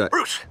 Alfred,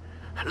 Bruce!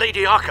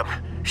 Lady Arkham,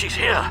 she's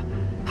here.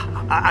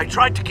 I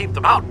tried to keep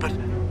them out, but...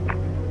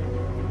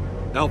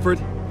 Alfred?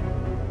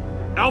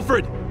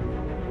 Alfred!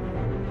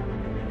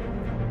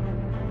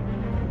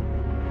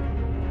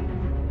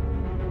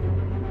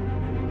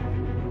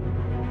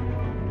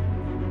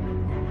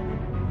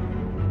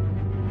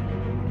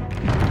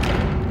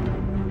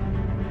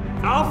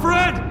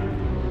 Alfred!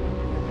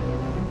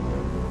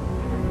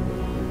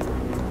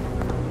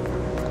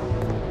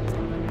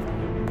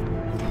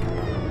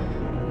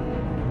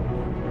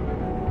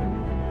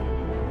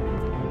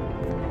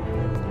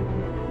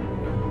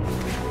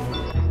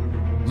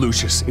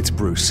 Lucius, it's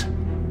Bruce.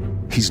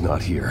 He's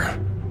not here.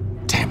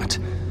 Damn it.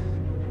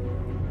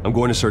 I'm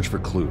going to search for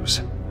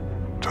clues.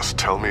 Just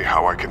tell me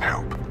how I can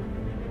help.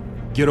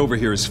 Get over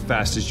here as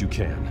fast as you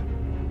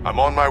can. I'm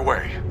on my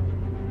way.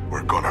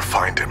 We're gonna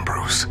find him,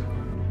 Bruce.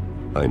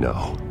 I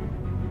know.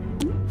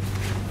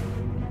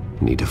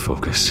 Need to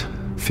focus.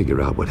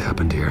 Figure out what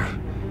happened here.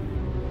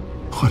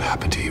 What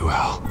happened to you,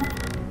 Al?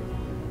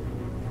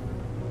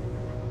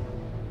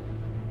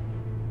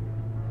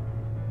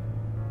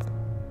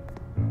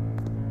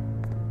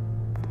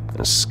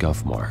 A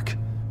scuff mark.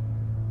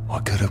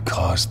 What could have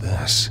caused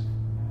this?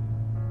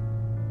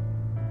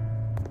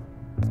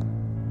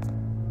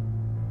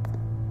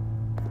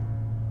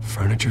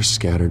 Furniture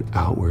scattered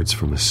outwards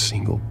from a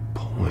single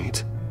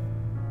point.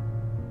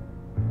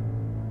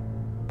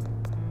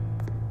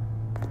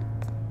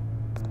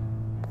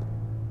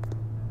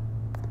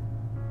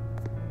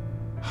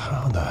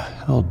 How the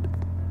hell...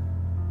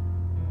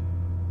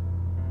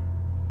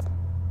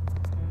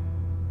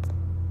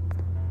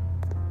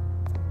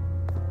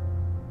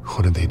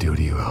 What did they do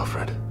to you,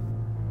 Alfred?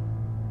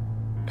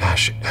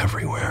 Ash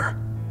everywhere.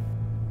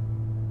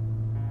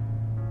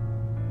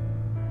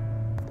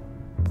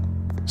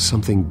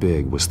 Something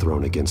big was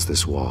thrown against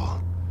this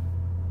wall.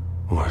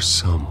 Or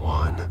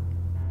someone.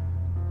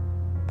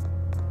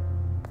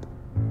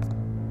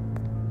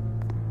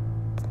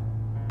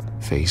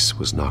 Face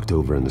was knocked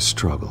over in the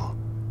struggle.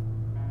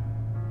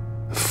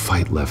 The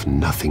fight left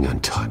nothing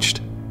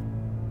untouched.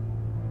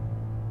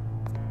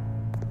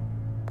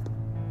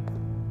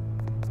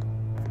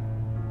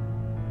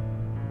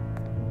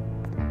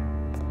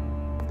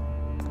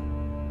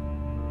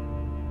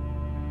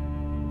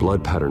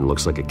 Blood pattern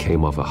looks like it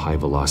came off a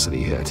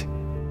high-velocity hit.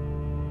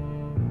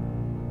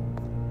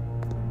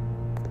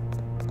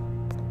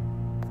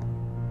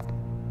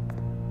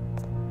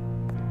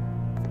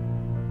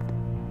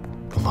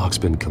 The lock's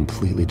been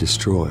completely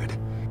destroyed.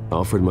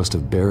 Alfred must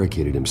have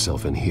barricaded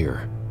himself in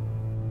here.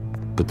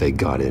 But they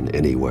got in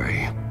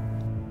anyway.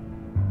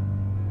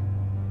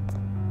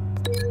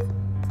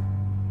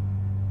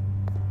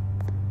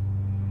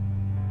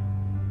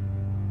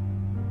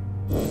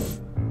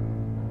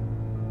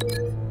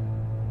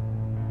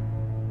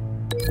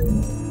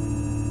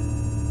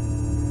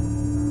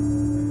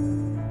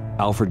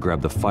 Alfred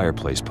grabbed the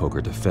fireplace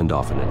poker to fend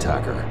off an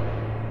attacker.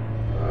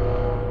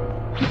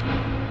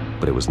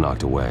 But it was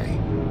knocked away.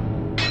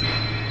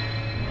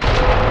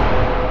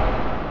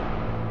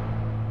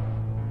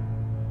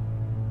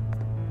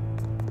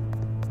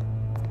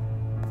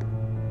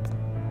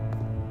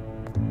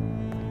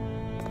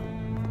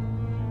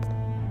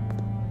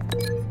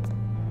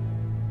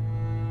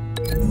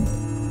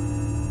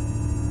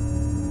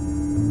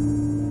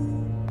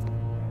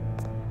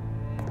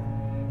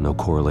 No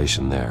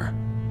correlation there.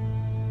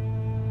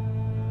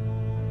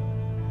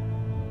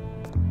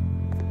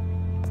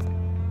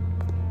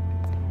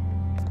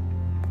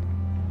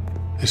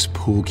 This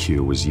pool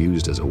cue was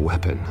used as a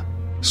weapon,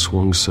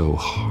 swung so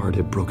hard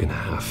it broke in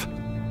half.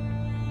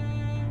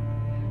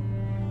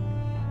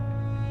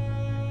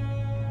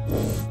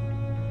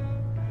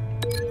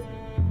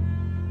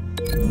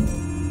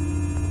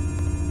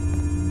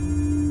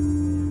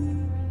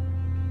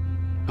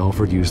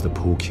 Alfred used the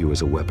pool cue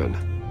as a weapon,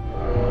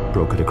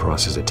 broke it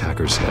across his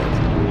attacker's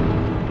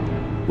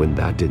head. When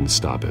that didn't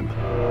stop him,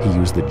 he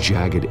used the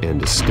jagged end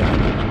to stab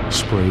him,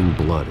 spraying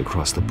blood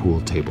across the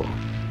pool table.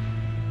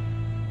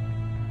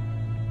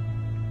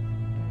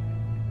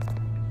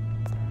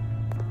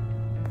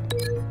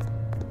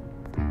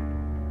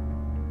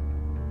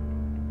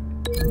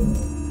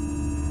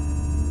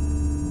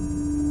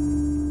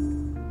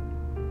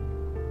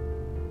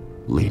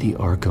 Lady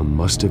Arkham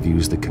must have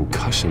used the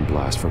concussion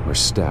blast from her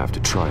staff to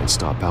try and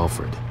stop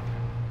Alfred.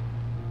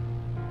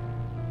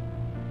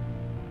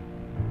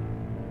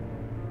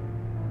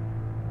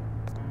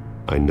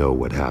 I know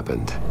what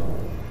happened.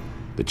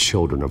 The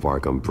children of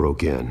Arkham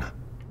broke in.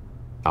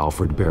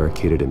 Alfred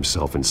barricaded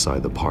himself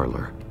inside the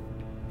parlor.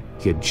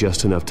 He had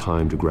just enough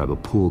time to grab a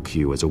pool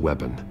cue as a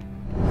weapon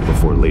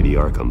before Lady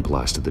Arkham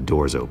blasted the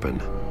doors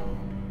open.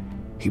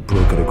 He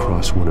broke it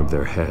across one of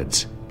their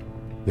heads,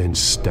 then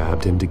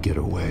stabbed him to get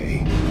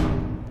away.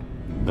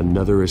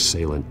 Another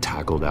assailant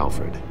tackled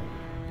Alfred,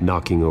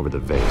 knocking over the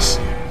vase.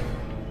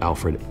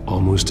 Alfred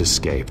almost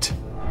escaped,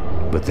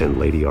 but then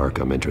Lady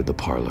Arkham entered the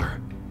parlor.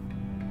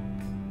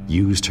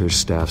 Used her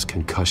staff's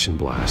concussion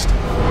blast,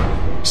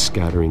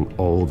 scattering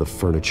all the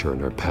furniture in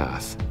her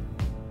path,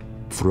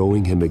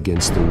 throwing him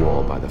against the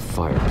wall by the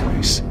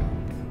fireplace.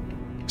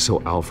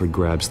 So Alfred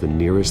grabs the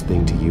nearest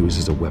thing to use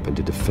as a weapon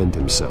to defend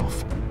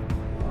himself.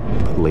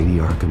 But Lady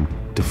Arkham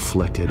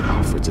deflected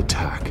Alfred's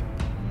attack,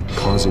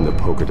 causing the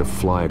poker to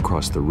fly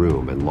across the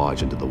room and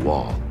lodge into the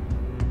wall.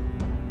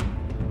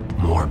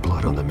 More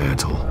blood on the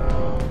mantel.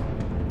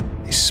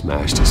 He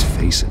smashed his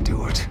face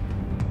into it.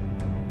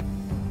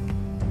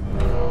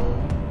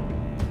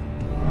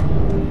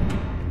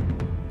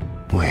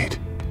 Wait.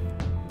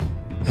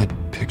 That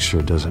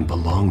picture doesn't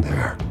belong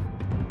there.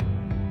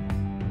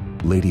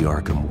 Lady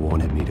Arkham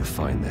wanted me to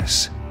find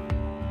this.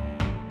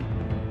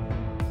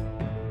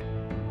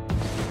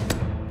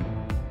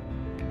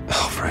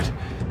 Alfred.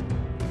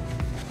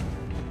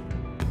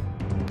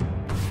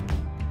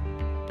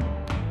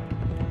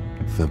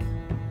 The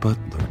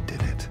butler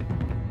did it.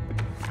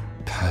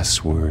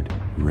 Password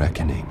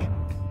reckoning.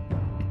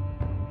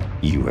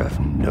 You have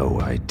no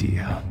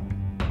idea.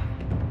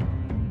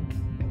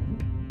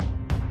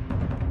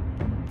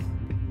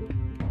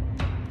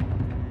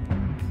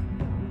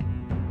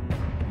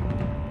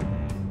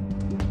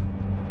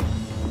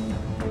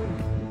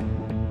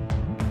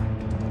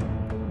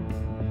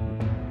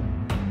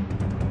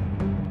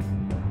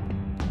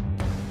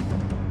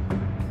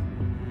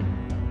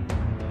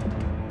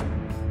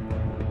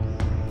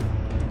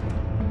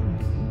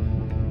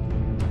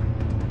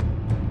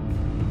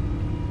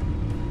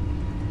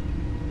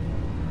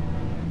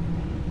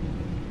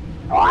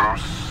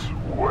 Bruce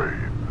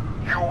Wayne,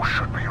 you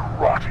should be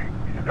rotting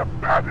in a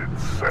padded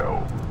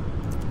cell.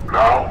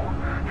 Now,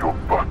 your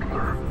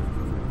butler,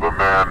 the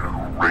man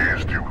who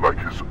raised you like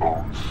his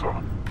own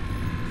son,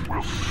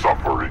 will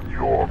suffer in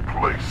your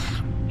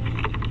place.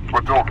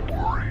 But don't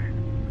worry,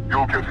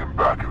 you'll get him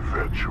back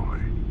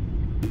eventually.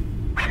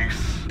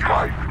 Peace,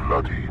 my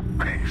bloody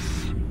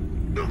peace.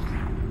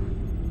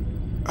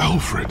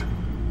 Alfred!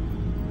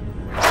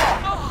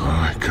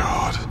 My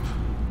God.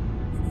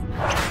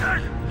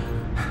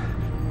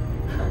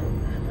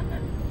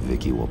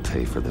 Vicky will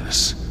pay for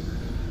this.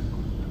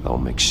 I'll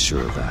make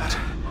sure of that.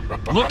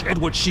 Look at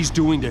what she's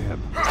doing to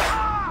him.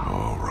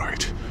 All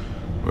right.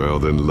 Well,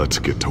 then let's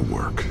get to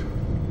work.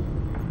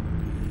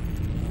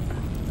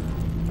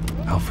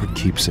 Alfred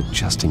keeps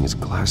adjusting his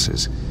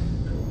glasses.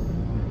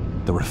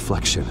 The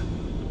reflection.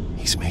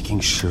 He's making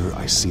sure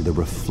I see the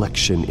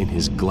reflection in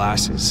his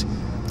glasses.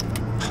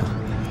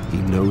 He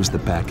knows the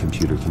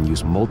Batcomputer can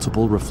use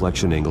multiple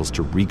reflection angles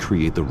to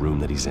recreate the room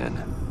that he's in.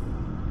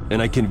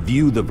 And I can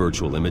view the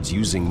virtual image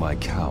using my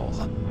cowl.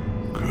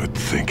 Good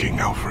thinking,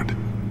 Alfred.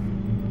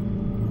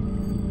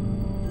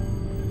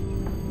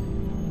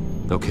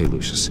 Okay,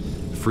 Lucius.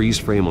 Freeze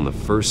frame on the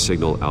first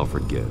signal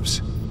Alfred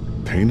gives.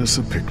 Paint us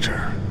a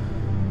picture.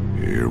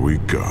 Here we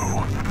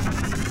go.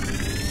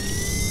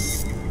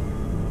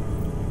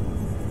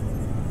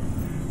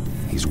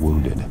 He's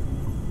wounded.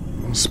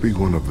 Must be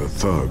one of the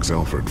thugs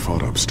Alfred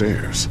fought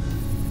upstairs.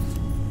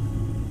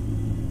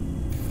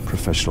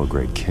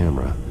 Professional-grade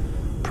camera.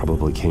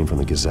 Probably came from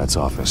the Gazette's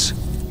office.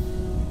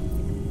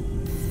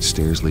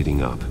 Stairs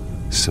leading up.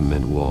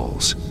 Cement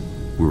walls.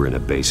 We're in a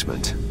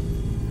basement.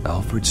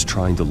 Alfred's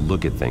trying to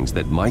look at things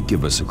that might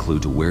give us a clue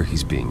to where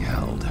he's being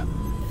held.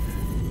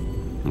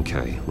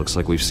 Okay, looks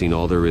like we've seen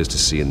all there is to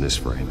see in this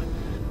frame.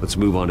 Let's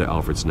move on to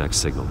Alfred's next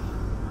signal.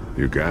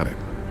 You got it.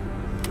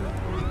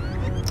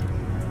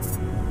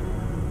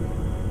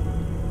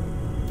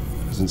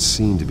 Doesn't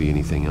seem to be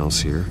anything else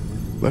here.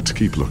 Let's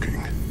keep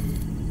looking.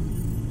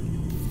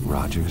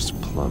 Rogers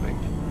Plumbing.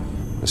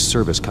 A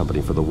service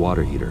company for the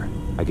water heater.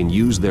 I can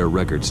use their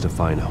records to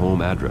find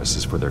home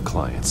addresses for their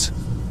clients.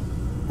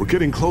 We're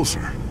getting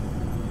closer.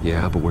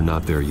 Yeah, but we're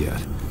not there yet.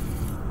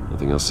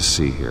 Nothing else to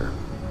see here.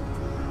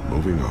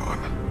 Moving on.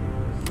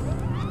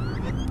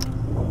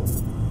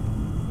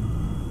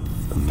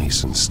 A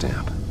Mason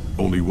stamp.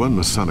 Only one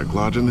Masonic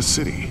lodge in the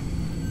city.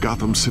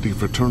 Gotham City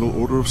Fraternal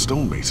Order of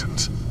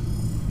Stonemasons.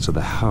 So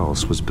the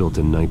house was built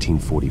in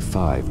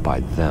 1945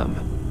 by them.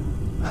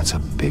 That's a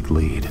big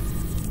lead.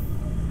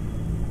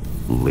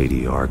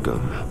 Lady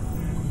Arkham.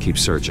 Keep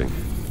searching.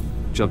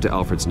 Jump to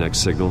Alfred's next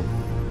signal.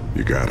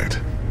 You got it.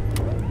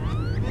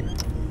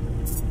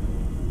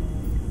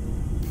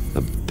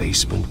 A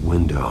basement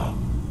window.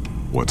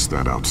 What's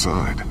that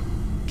outside?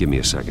 Give me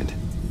a second.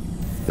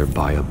 They're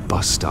by a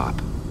bus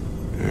stop.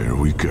 There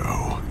we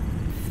go.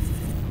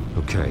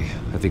 Okay,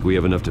 I think we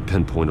have enough to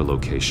pinpoint a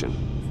location.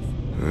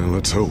 Well,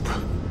 let's hope.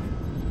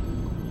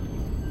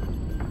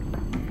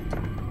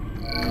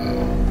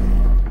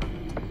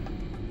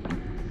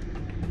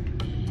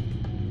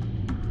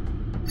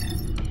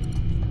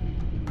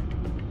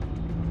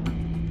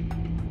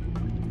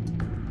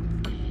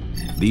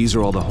 These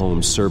are all the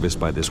homes serviced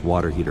by this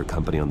water heater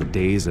company on the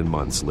days and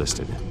months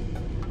listed.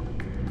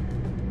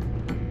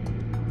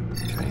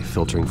 Okay,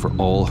 filtering for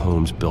all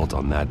homes built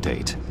on that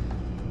date.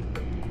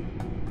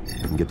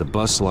 I can get the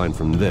bus line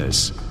from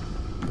this,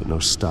 but no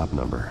stop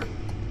number.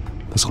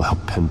 This will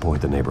help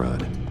pinpoint the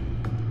neighborhood.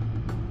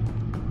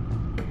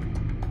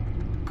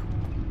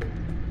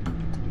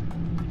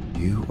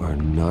 You are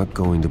not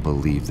going to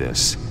believe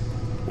this.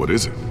 What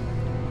is it?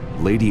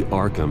 Lady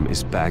Arkham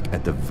is back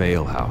at the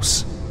Vale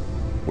House,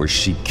 where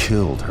she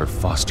killed her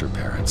foster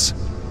parents.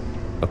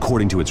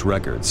 According to its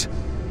records,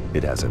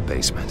 it has a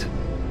basement.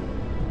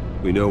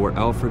 We know where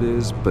Alfred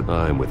is, but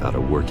I'm without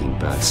a working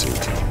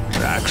batsuit.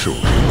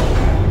 Actually.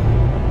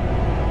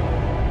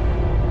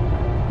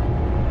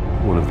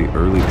 One of the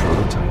early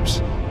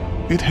prototypes.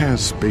 It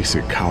has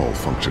basic cowl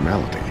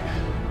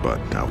functionality, but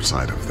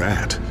outside of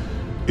that,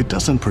 it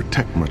doesn't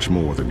protect much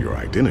more than your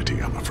identity,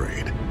 I'm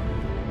afraid.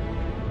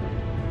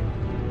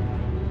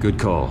 Good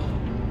call.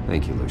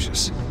 Thank you,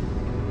 Lucius.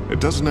 It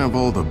doesn't have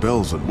all the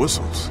bells and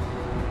whistles,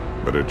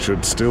 but it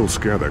should still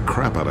scare the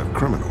crap out of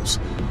criminals.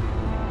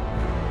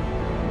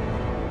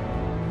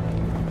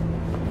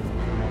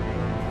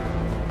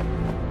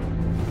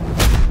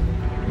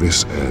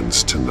 This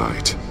ends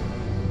tonight.